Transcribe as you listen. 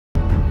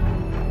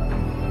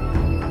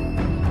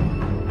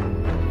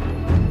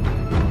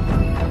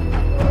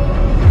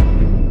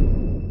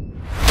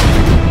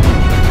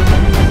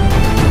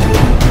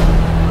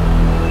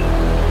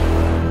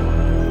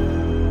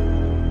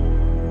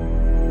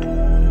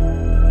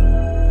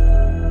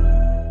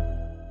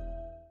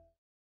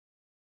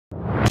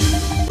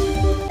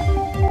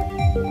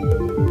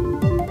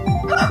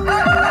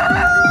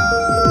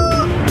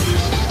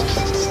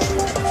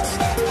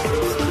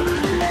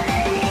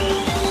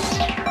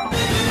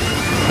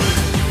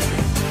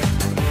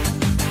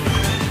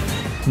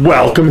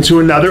Welcome to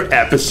another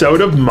episode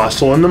of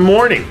Muscle in the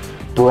Morning,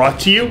 brought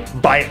to you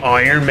by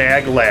Iron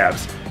Mag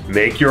Labs.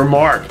 Make your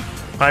mark.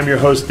 I'm your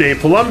host, Dave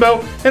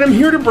Palumbo, and I'm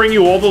here to bring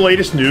you all the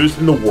latest news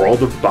in the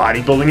world of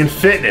bodybuilding and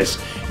fitness.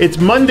 It's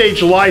Monday,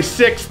 July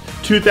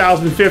 6th,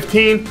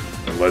 2015,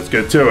 and let's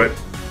get to it.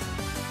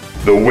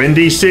 The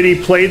Windy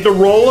City played the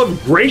role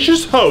of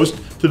gracious host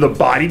to the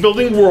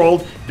bodybuilding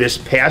world this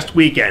past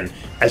weekend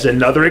as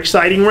another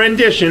exciting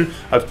rendition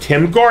of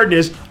Tim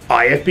Gardner's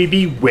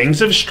IFBB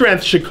Wings of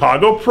Strength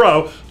Chicago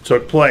Pro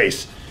took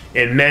place.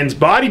 In men's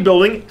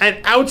bodybuilding,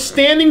 an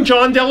outstanding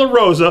John De La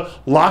Rosa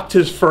locked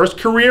his first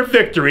career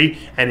victory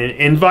and an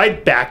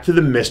invite back to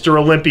the Mr.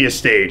 Olympia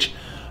stage.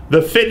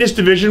 The fitness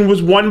division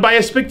was won by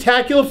a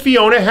spectacular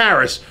Fiona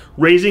Harris,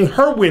 raising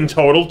her win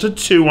total to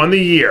 2 on the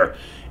year.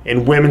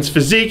 In women's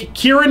physique,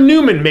 Kira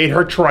Newman made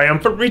her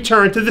triumphant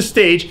return to the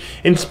stage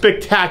in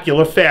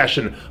spectacular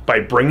fashion by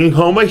bringing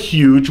home a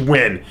huge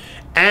win.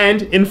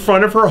 And in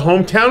front of her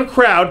hometown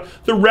crowd,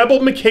 the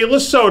rebel Michaela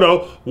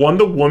Soto won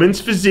the Women's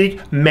Physique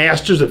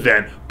Masters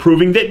event,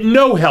 proving that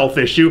no health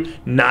issue,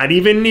 not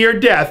even near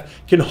death,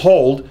 can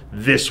hold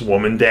this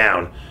woman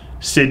down.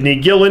 Sydney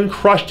Gillen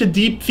crushed a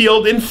deep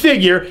field in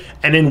figure,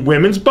 and in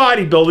women's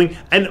bodybuilding,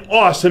 an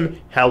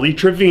awesome Helly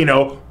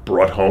Trevino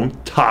brought home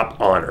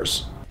top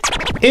honors.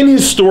 In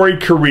his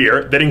storied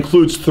career that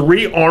includes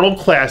 3 Arnold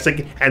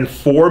Classic and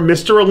 4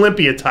 Mr.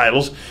 Olympia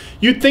titles,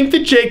 you'd think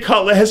that Jay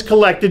Cutler has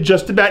collected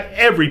just about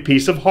every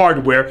piece of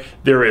hardware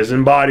there is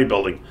in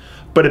bodybuilding.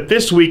 But at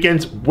this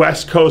weekend's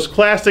West Coast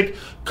Classic,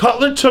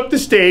 Cutler took the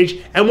stage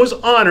and was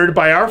honored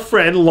by our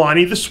friend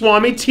Lonnie the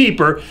Swami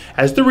Teeper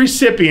as the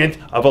recipient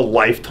of a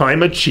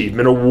Lifetime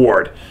Achievement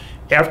Award.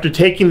 After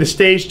taking the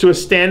stage to a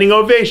standing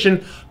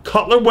ovation,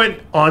 Cutler went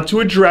on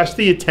to address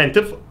the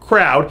attentive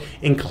crowd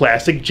in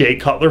classic Jay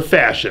Cutler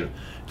fashion.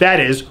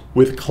 That is,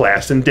 with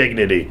class and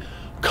dignity.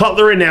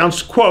 Cutler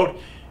announced, quote,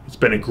 "It's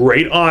been a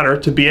great honor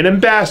to be an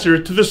ambassador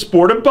to the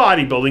sport of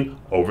bodybuilding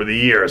over the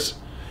years."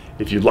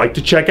 If you'd like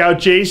to check out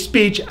Jay's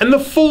speech and the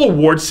full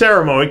award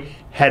ceremony,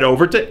 head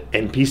over to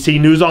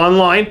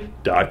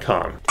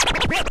npcnewsonline.com.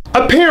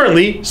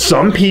 Apparently,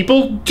 some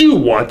people do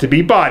want to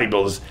be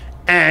bodybuilders,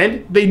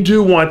 and they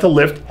do want to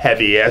lift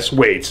heavy-ass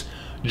weights.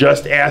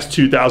 Just ask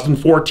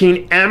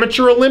 2014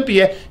 Amateur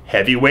Olympia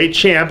heavyweight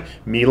champ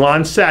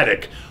Milan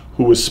Sadek,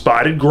 who was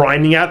spotted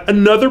grinding out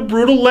another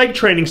brutal leg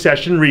training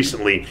session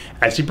recently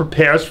as he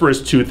prepares for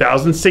his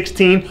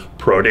 2016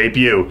 pro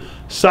debut.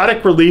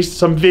 Sadek released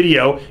some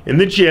video in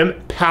the gym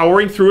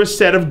powering through a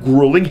set of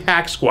grueling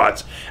hack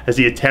squats as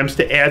he attempts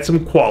to add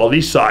some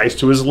quality size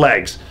to his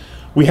legs.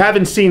 We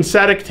haven't seen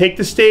Sadek take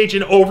the stage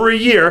in over a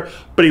year,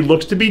 but he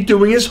looks to be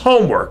doing his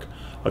homework.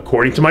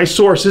 According to my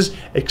sources,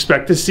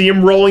 expect to see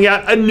him rolling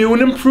out a new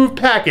and improved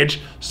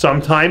package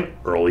sometime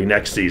early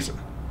next season.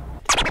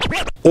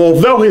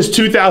 Although his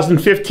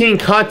 2015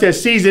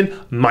 contest season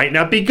might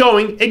not be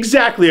going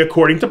exactly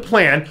according to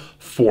plan,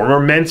 former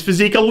Men's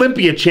Physique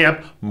Olympia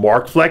champ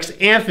Mark Flex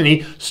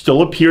Anthony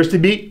still appears to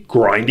be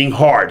grinding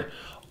hard.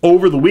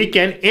 Over the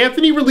weekend,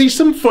 Anthony released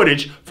some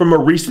footage from a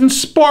recent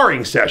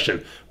sparring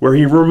session where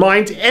he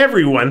reminds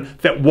everyone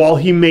that while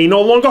he may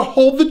no longer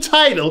hold the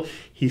title,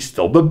 he's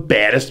still the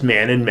baddest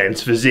man in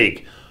men's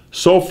physique.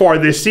 So far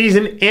this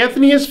season,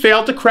 Anthony has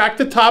failed to crack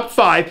the top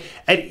 5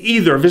 at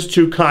either of his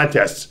 2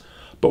 contests.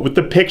 But with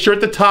the picture at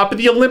the top of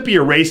the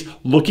Olympia race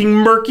looking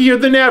murkier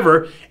than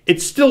ever,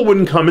 it still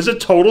wouldn't come as a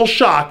total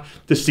shock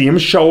to see him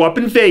show up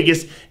in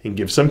Vegas and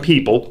give some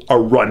people a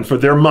run for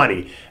their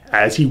money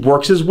as he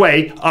works his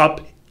way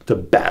up to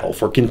battle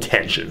for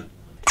contention.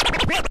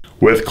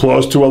 With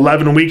close to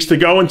 11 weeks to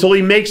go until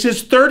he makes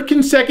his 3rd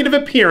consecutive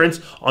appearance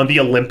on the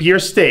Olympia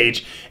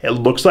stage, it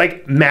looks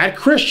like Matt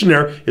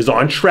Christianier is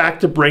on track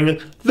to bring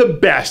the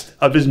best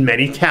of his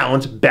many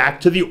talents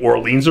back to the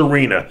Orleans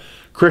Arena.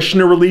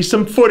 Christianier released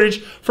some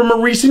footage from a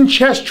recent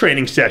chest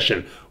training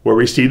session where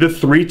we see the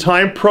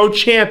 3-time pro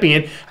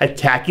champion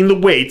attacking the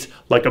weights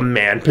like a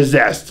man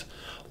possessed.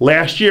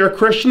 Last year,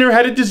 Christianier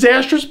had a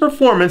disastrous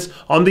performance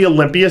on the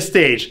Olympia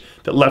stage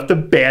that left a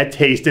bad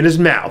taste in his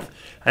mouth.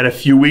 And a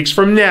few weeks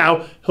from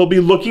now, he'll be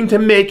looking to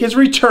make his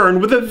return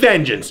with a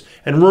vengeance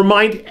and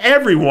remind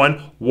everyone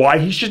why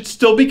he should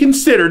still be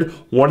considered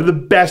one of the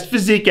best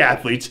physique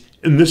athletes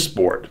in the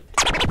sport.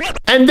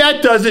 And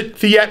that does it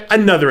for yet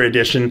another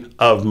edition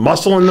of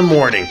Muscle in the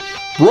Morning,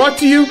 brought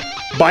to you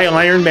by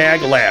Iron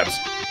Mag Labs.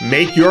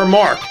 Make your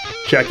mark.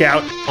 Check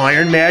out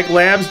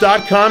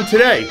ironmaglabs.com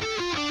today.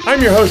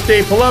 I'm your host,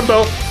 Dave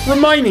Palumbo,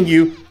 reminding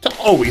you to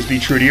always be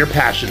true to your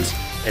passions.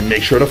 And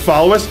make sure to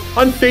follow us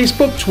on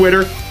Facebook,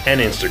 Twitter,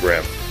 and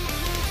Instagram.